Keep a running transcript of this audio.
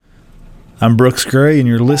I'm Brooks Gray, and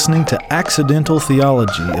you're listening to Accidental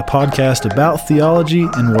Theology, a podcast about theology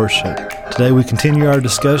and worship. Today we continue our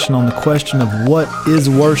discussion on the question of what is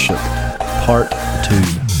worship, Part 2.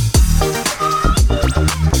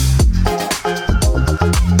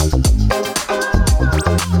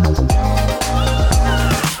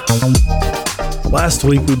 Last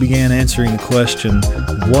week we began answering the question,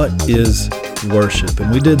 what is worship?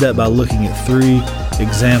 And we did that by looking at 3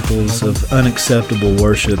 examples of unacceptable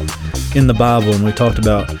worship in the Bible, and we talked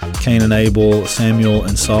about Cain and Abel, Samuel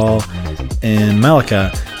and Saul, and Malachi.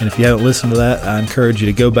 And if you haven't listened to that, I encourage you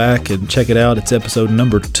to go back and check it out. It's episode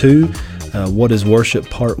number 2, What is Worship,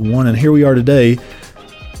 Part 1. And here we are today,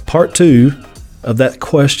 Part 2 of that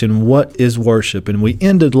question, what is worship? And we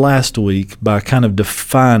ended last week by kind of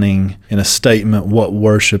defining in a statement what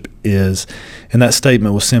worship is. And that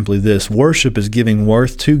statement was simply this: worship is giving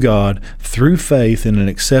worth to God through faith in an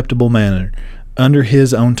acceptable manner, under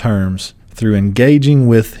His own terms, through engaging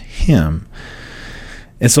with Him.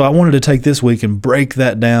 And so I wanted to take this week and break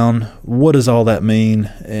that down. What does all that mean?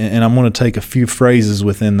 And I'm going to take a few phrases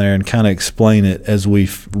within there and kind of explain it as we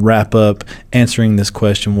wrap up answering this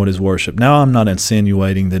question, what is worship? Now, I'm not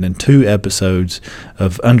insinuating that in 2 episodes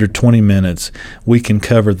of under 20 minutes, we can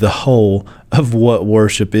cover the whole of what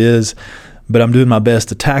worship is, but I'm doing my best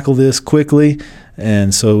to tackle this quickly.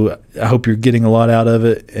 And so I hope you're getting a lot out of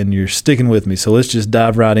it and you're sticking with me. So let's just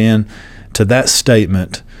dive right in to that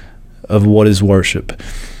statement of what is worship.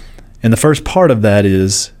 And the first part of that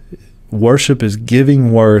is worship is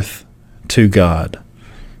giving worth to God.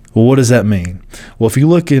 Well, what does that mean? Well, if you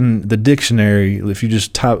look in the dictionary, if you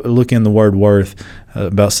just look in the word worth,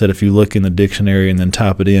 about said if you look in the dictionary and then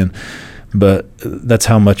type it in, but that's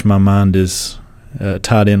how much my mind is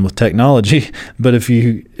tied in with technology. But if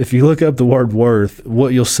you look up the word worth,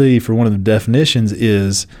 what you'll see for one of the definitions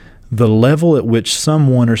is the level at which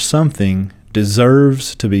someone or something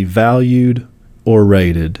deserves to be valued or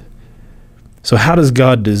rated. So how does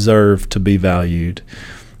God deserve to be valued?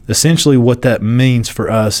 Essentially what that means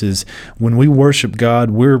for us is when we worship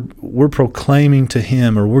God, we're proclaiming to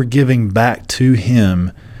Him, or we're giving back to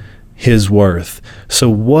Him His worth. So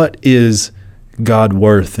what is God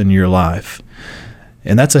worth in your life?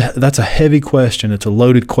 And that's a heavy question. It's a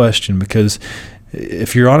loaded question, because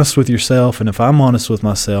if you're honest with yourself, and if I'm honest with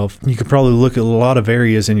myself, you could probably look at a lot of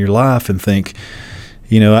areas in your life and think,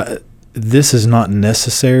 this is not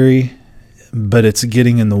necessary, but it's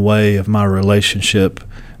getting in the way of my relationship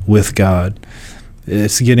with God.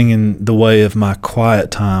 It's getting in the way of my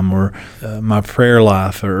quiet time or my prayer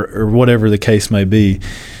life or whatever the case may be.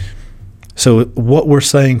 So what we're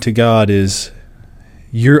saying to God is,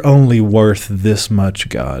 you're only worth this much,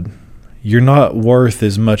 God. You're not worth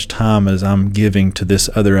as much time as I'm giving to this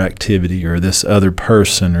other activity or this other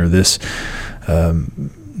person or this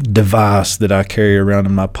device that I carry around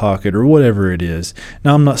in my pocket or whatever it is.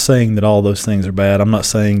 Now, I'm not saying that all those things are bad. I'm not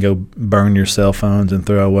saying go burn your cell phones and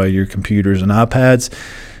throw away your computers and iPads,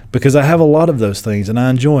 because I have a lot of those things and I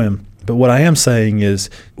enjoy them. But what I am saying is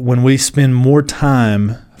when we spend more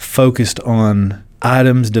time focused on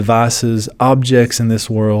items, devices, objects in this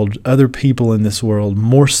world, other people in this world,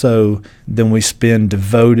 more so than we spend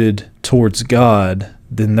devoted towards God,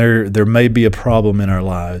 then there may be a problem in our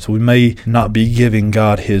lives. We may not be giving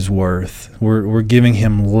God His worth. We're giving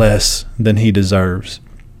Him less than He deserves.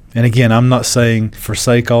 And again, I'm not saying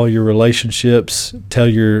forsake all your relationships, tell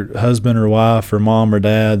your husband or wife or mom or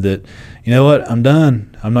dad that, you know what, I'm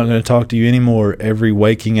done. I'm not going to talk to you anymore. Every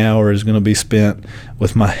waking hour is going to be spent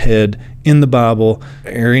with my head in the Bible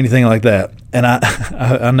or anything like that. And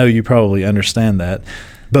I know you probably understand that.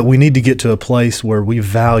 But we need to get to a place where we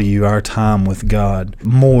value our time with God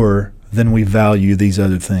more than we value these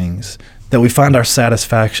other things, that we find our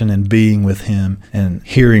satisfaction in being with Him and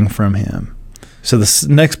hearing from Him. So the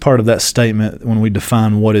next part of that statement, when we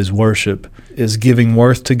define what is worship, is giving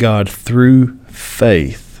worth to God through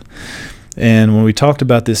faith. And when we talked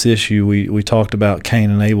about this issue, we talked about Cain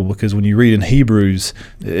and Abel, because when you read in Hebrews,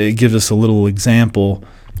 it gives us a little example.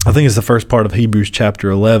 I think it's the first part of Hebrews chapter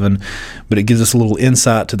 11, but it gives us a little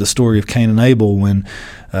insight to the story of Cain and Abel when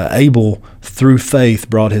Abel, through faith,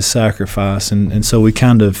 brought his sacrifice. And so we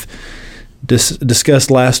kind of discussed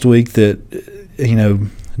last week that,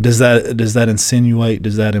 does that insinuate,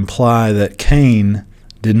 does that imply that Cain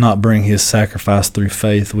did not bring his sacrifice through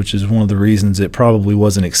faith, which is one of the reasons it probably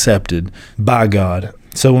wasn't accepted by God?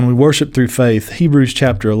 So when we worship through faith, Hebrews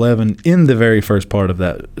chapter 11, in the very first part of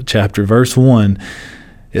that chapter, verse 1,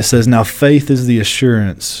 it says, "Now faith is the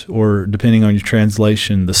assurance," or depending on your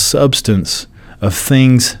translation, the substance of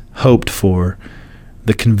things hoped for,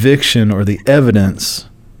 the conviction or the evidence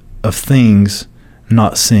of things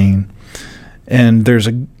not seen. And there's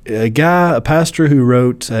a pastor who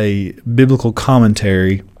wrote a biblical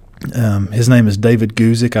commentary. His name is David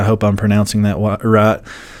Guzik. I hope I'm pronouncing that right.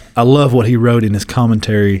 I love what he wrote in his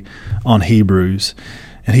commentary on Hebrews.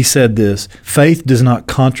 And he said this: faith does not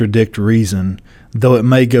contradict reason, though it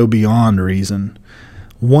may go beyond reason.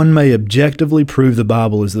 One may objectively prove the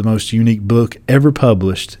Bible is the most unique book ever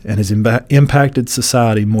published and has impacted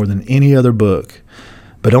society more than any other book.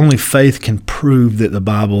 But only faith can prove that the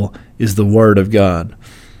Bible is the Word of God.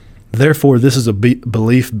 Therefore, this is a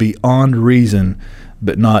belief beyond reason,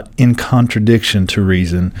 but not in contradiction to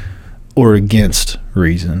reason or against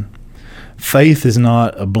reason. Faith is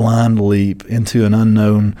not a blind leap into an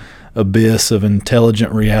unknown abyss of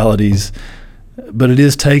intelligent realities, but it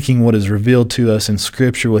is taking what is revealed to us in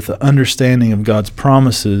Scripture with the understanding of God's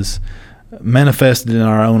promises, manifested in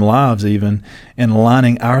our own lives even, and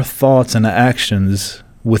aligning our thoughts and actions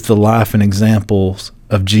with the life and examples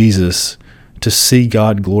of Jesus to see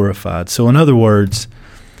God glorified. So in other words,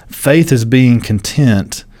 faith is being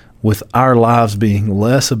content with our lives being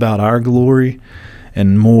less about our glory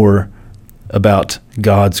and more about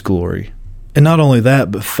God's glory. And not only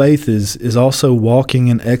that, but faith is also walking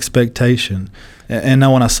in expectation. And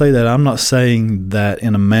now when I say that, I'm not saying that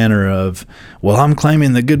in a manner of, well, I'm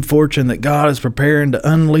claiming the good fortune that God is preparing to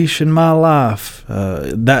unleash in my life,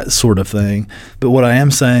 that sort of thing. But what I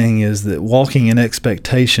am saying is that walking in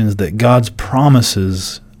expectations that God's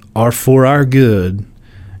promises are for our good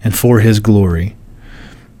and for His glory.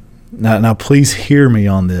 Now please hear me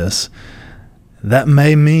on this. That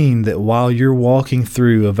may mean that while you're walking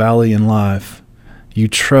through a valley in life, you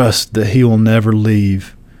trust that He will never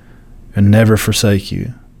leave and never forsake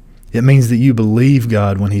you. It means that you believe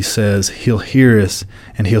God when He says He'll hear us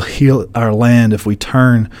and He'll heal our land if we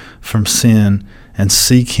turn from sin and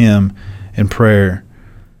seek Him in prayer.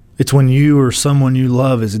 It's when you or someone you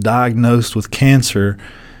love is diagnosed with cancer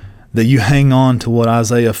that you hang on to what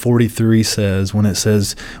Isaiah 43 says when it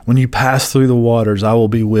says, when you pass through the waters, I will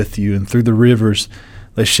be with you, and through the rivers,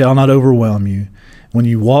 they shall not overwhelm you. When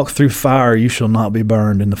you walk through fire, you shall not be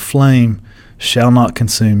burned, and the flame shall not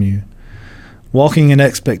consume you. Walking in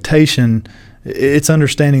expectation, it's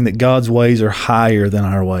understanding that God's ways are higher than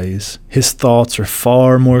our ways. His thoughts are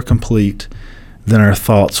far more complete than our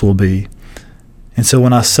thoughts will be. And so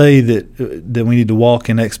when I say that we need to walk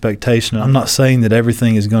in expectation, I'm not saying that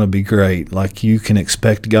everything is going to be great, like you can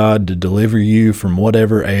expect God to deliver you from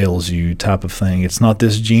whatever ails you type of thing. It's not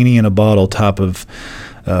this genie in a bottle type of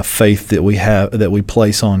faith that we have, that we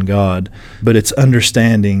place on God, but it's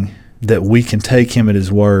understanding that we can take Him at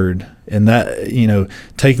His word. And that,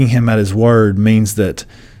 taking Him at His word means that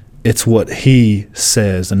it's what He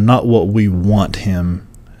says and not what we want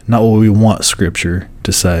Scripture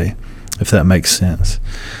to say, if that makes sense.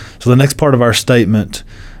 So the next part of our statement,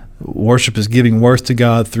 worship is giving worth to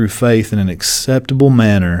God through faith in an acceptable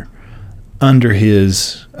manner under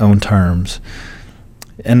His own terms.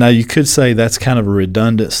 And now you could say that's kind of a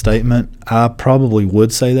redundant statement. I probably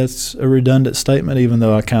would say that's a redundant statement, even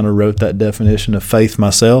though I kind of wrote that definition of faith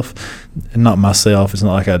myself. And not myself. It's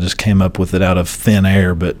not like I just came up with it out of thin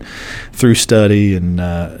air, but through study and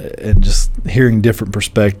just hearing different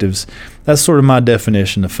perspectives. That's sort of my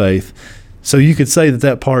definition of faith. So you could say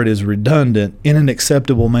that part is redundant in an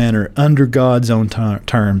acceptable manner under God's own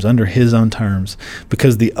terms, under His own terms,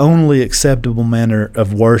 because the only acceptable manner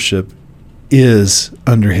of worship is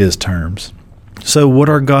under His terms. So what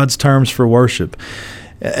are God's terms for worship?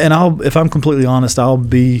 And if I'm completely honest, I'll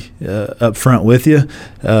be up front with you.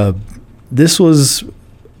 This was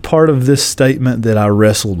part of this statement that I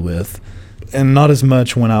wrestled with, and not as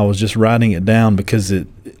much when I was just writing it down, because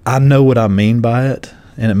I know what I mean by it,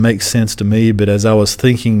 and it makes sense to me. But as I was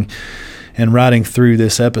thinking and writing through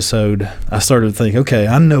this episode, I started to think, okay,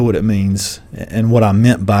 I know what it means and what I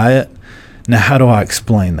meant by it. Now, how do I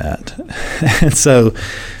explain that? And so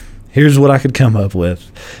here's what I could come up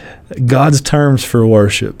with. God's terms for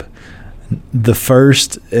worship. The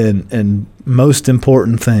first and most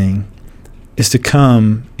important thing is to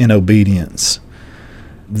come in obedience.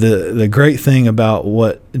 The great thing about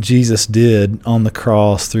what Jesus did on the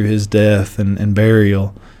cross through His death and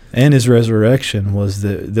burial and His resurrection was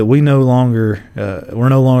that we're no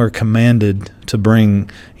longer commanded to bring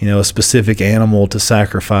a specific animal to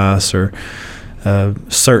sacrifice or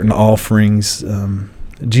certain offerings.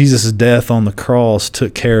 Jesus' death on the cross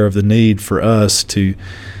took care of the need for us to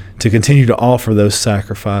continue to offer those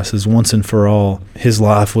sacrifices once and for all. His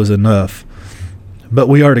life was enough. But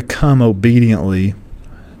we are to come obediently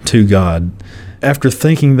to God. After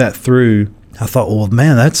thinking that through, I thought, well,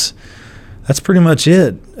 man, that's pretty much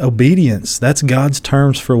it. Obedience. That's God's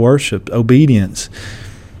terms for worship. Obedience.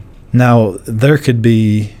 Now, there could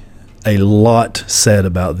be a lot said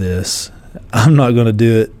about this. I'm not going to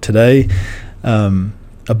do it today.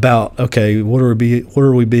 About, okay, what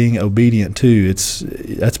are we being obedient to?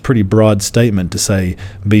 That's a pretty broad statement to say,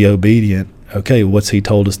 be obedient. Okay, what's he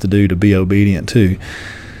told us to do to be obedient to?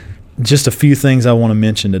 Just a few things I want to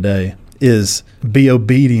mention today is be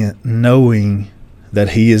obedient knowing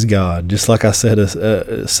that he is God. Just like I said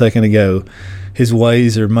a second ago, his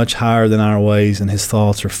ways are much higher than our ways, and his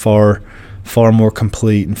thoughts are far, far more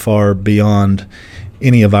complete and far beyond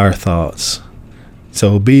any of our thoughts.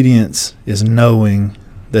 So obedience is knowing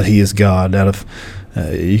that he is God.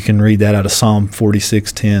 You can read that out of Psalm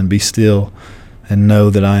 46:10. Be still and know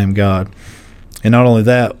that I am God. And not only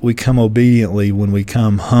that, we come obediently when we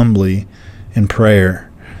come humbly in prayer.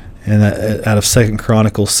 And out of 2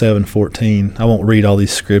 Chronicles 7:14, I won't read all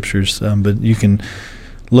these scriptures, but you can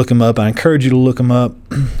look them up. I encourage you to look them up.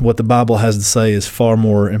 What the Bible has to say is far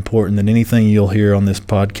more important than anything you'll hear on this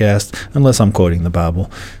podcast, unless I'm quoting the Bible.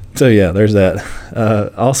 So yeah, there's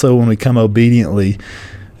that. Also, when we come obediently,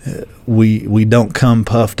 we don't come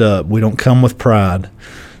puffed up. We don't come with pride,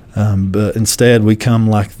 but instead we come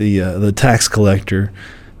like the tax collector,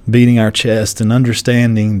 beating our chest and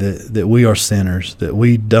understanding that we are sinners, that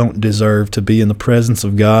we don't deserve to be in the presence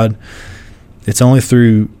of God. It's only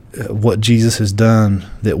through what Jesus has done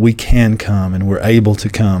that we can come and we're able to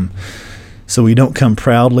come. So we don't come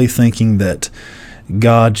proudly thinking that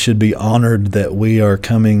God should be honored that we are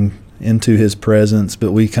coming into his presence,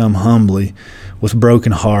 but we come humbly with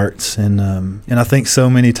broken hearts. And I think so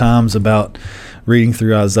many times about reading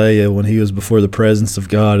through Isaiah when he was before the presence of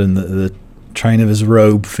God and the train of his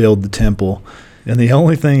robe filled the temple, and the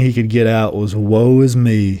only thing he could get out was, woe is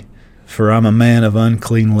me, for I'm a man of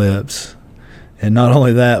unclean lips. And not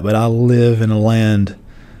only that, but I live in a land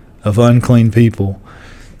of unclean people.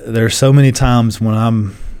 There are so many times when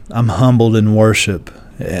I'm humbled in worship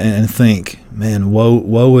and think, man,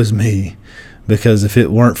 woe is me, because if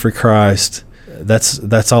it weren't for Christ,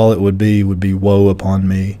 that's all it would be woe upon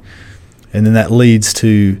me. And then that leads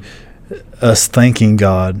to us thanking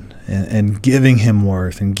God and giving him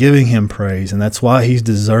worth and giving him praise. And that's why he's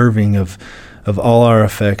deserving of all our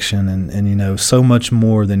affection and so much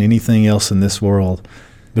more than anything else in this world,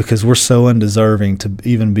 because we're so undeserving to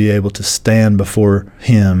even be able to stand before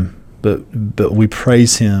him. But we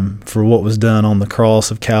praise him for what was done on the cross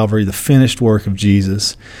of Calvary, the finished work of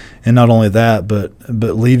Jesus. And not only that, but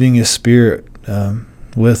leaving his Spirit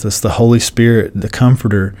with us, the Holy Spirit, the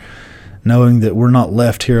Comforter, knowing that we're not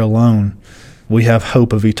left here alone. We have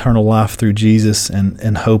hope of eternal life through Jesus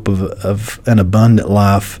and hope of an abundant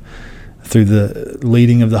life through the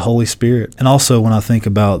leading of the Holy Spirit. And also when I think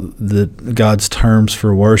about God's terms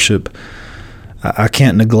for worship, I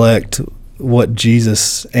can't neglect what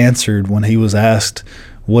Jesus answered when he was asked,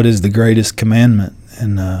 what is the greatest commandment?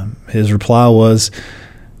 And his reply was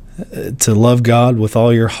to love God with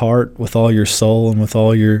all your heart, with all your soul, and with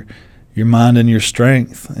all your mind and your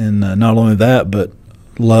strength. And not only that, but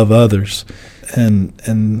love others.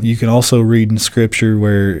 And you can also read in Scripture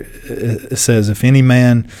where it says, if any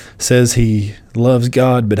man says he loves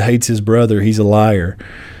God but hates his brother, he's a liar.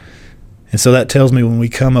 And so that tells me when we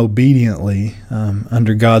come obediently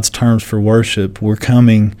under God's terms for worship, we're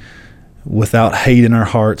coming without hate in our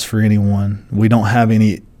hearts for anyone. We don't have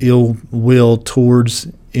any ill will towards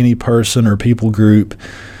any person or people group,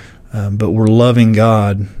 but we're loving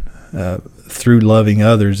God through loving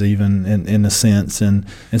others, even in a sense. And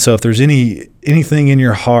so if there's anything in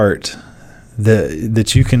your heart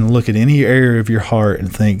that you can look at any area of your heart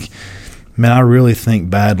and think, man, I really think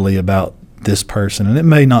badly about this person. And it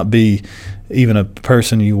may not be even a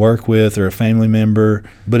person you work with or a family member,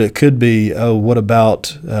 but it could be, what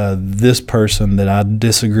about this person that I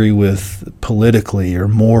disagree with politically or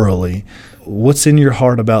morally? What's in your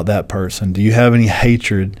heart about that person? Do you have any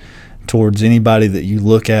hatred towards anybody that you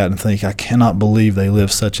look at and think, I cannot believe they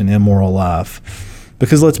live such an immoral life?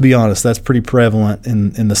 Because let's be honest, that's pretty prevalent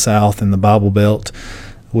in the South, in the Bible Belt,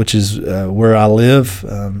 which is where I live,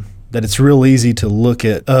 that it's real easy to look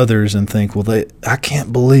at others and think, well, I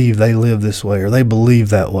can't believe they live this way or they believe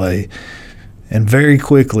that way. And very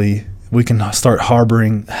quickly, we can start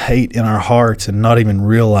harboring hate in our hearts and not even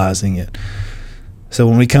realizing it. So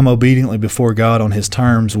when we come obediently before God on his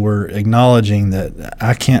terms, we're acknowledging that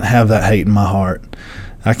I can't have that hate in my heart.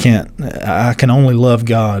 I can only love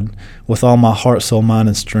God with all my heart, soul, mind,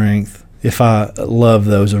 and strength if I love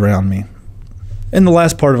those around me. And the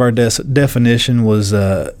last part of our definition was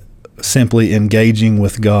simply engaging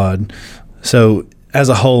with God. So as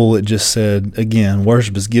a whole, it just said, again,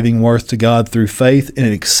 worship is giving worth to God through faith in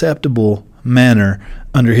an acceptable manner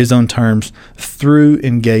under his own terms through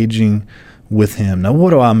engaging with him. Now, what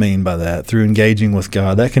do I mean by that? Through engaging with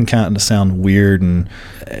God? That can kind of sound weird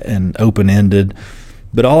and open-ended.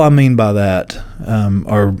 But all I mean by that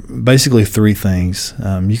are basically three things.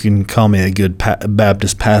 You can call me a good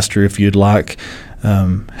Baptist pastor if you'd like,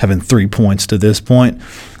 having 3 points to this point.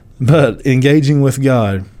 But engaging with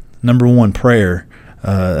God, number one, prayer.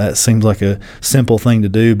 That seems like a simple thing to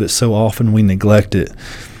do, but so often we neglect it.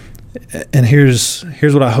 And here's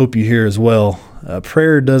what I hope you hear as well.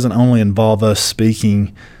 Prayer doesn't only involve us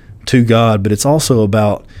speaking to God, but it's also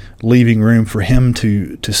about leaving room for Him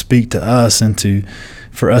to speak to us and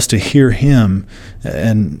for us to hear Him.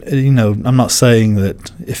 And, I'm not saying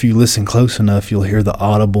that if you listen close enough, you'll hear the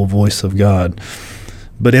audible voice of God.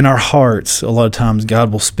 But in our hearts, a lot of times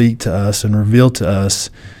God will speak to us and reveal to us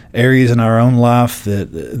areas in our own life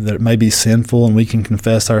that may be sinful, and we can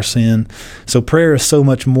confess our sin. So prayer is so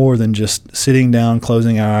much more than just sitting down,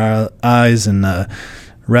 closing our eyes, and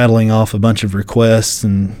rattling off a bunch of requests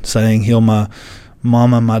and saying, heal my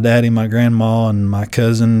mama, my daddy, my grandma, and my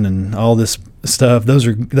cousin, and all this stuff. Those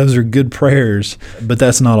are good prayers, but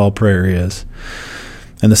that's not all prayer is.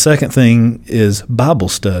 And the second thing is Bible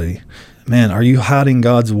study. Man, are you hiding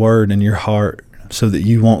God's word in your heart so that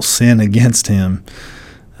you won't sin against Him?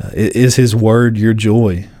 Is His word your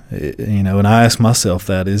joy? And I ask myself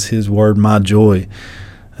that. Is His word my joy?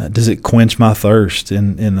 Does it quench my thirst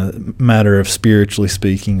in the matter of spiritually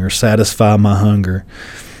speaking, or satisfy my hunger?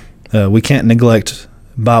 We can't neglect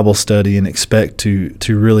Bible study and expect to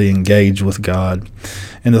really engage with God.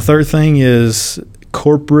 And the third thing is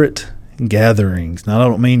corporate gatherings. Now, I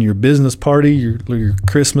don't mean your business party, your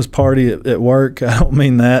Christmas party at work. I don't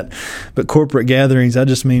mean that. But corporate gatherings, I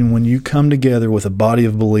just mean when you come together with a body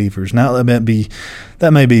of believers. Now,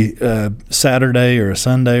 that may be Saturday or a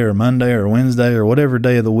Sunday or a Monday or a Wednesday or whatever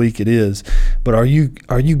day of the week it is. But are you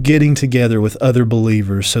getting together with other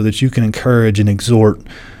believers so that you can encourage and exhort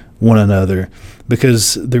one another?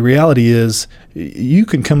 Because the reality is, you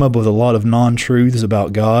can come up with a lot of non-truths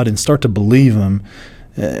about God and start to believe them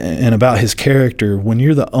and about His character when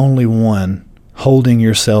you're the only one holding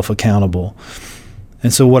yourself accountable.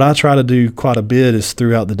 And so what I try to do quite a bit is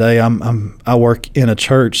throughout the day, I work in a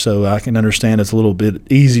church, so I can understand it's a little bit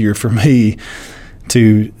easier for me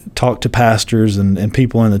to talk to pastors and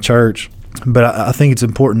people in the church. But I think it's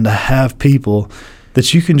important to have people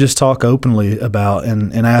that you can just talk openly about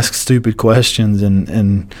and ask stupid questions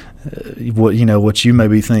and what you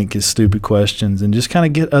maybe think is stupid questions, and just kind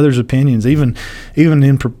of get others' opinions. Even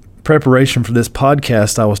in preparation for this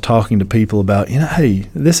podcast, I was talking to people about, hey,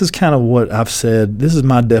 this is kind of what I've said. This is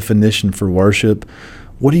my definition for worship.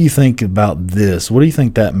 What do you think about this? What do you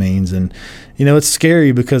think that means? And, it's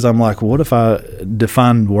scary because I'm like, what if I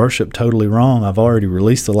defined worship totally wrong? I've already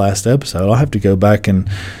released the last episode. I'll have to go back and,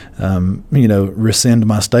 rescind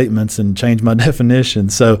my statements and change my definition.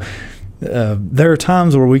 So there are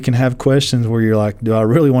times where we can have questions where you're like, do I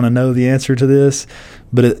really want to know the answer to this?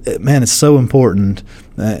 But it's so important.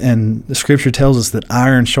 And the Scripture tells us that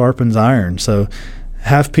iron sharpens iron. So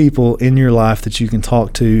have people in your life that you can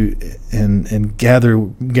talk to and gather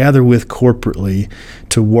with corporately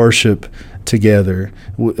to worship together.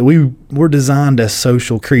 We're designed as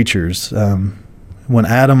social creatures. When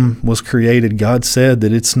Adam was created, God said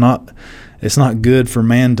that it's not good for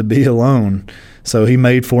man to be alone. So He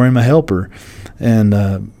made for him a helper. And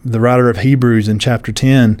the writer of Hebrews in chapter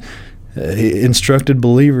 10 he instructed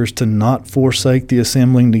believers to not forsake the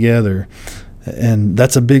assembling together. And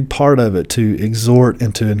that's a big part of it, to exhort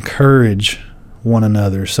and to encourage one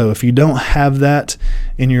another. So if you don't have that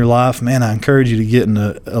in your life, man, I encourage you to get in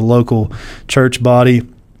a local church body.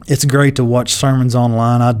 It's great to watch sermons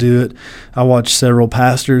online. I do it. I watch several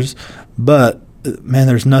pastors. But, man,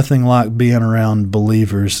 there's nothing like being around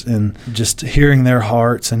believers and just hearing their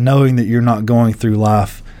hearts and knowing that you're not going through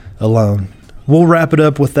life alone. We'll wrap it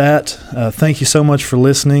up with that. Thank you so much for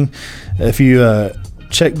listening. If you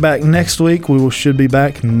check back next week, should be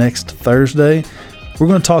back next Thursday. We're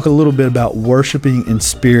going to talk a little bit about worshiping in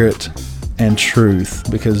spirit and truth,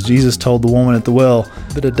 because Jesus told the woman at the well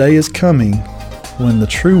that a day is coming when the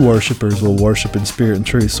true worshipers will worship in spirit and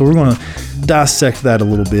truth. So we're going to dissect that a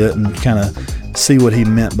little bit and kind of see what He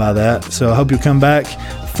meant by that. So I hope you'll come back.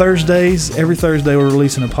 Every Thursday we're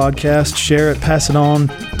releasing a podcast. Share it, pass it on,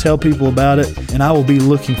 tell people about it, and I will be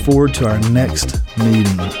looking forward to our next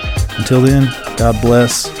meeting. Until then, God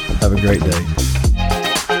bless. Have a great day.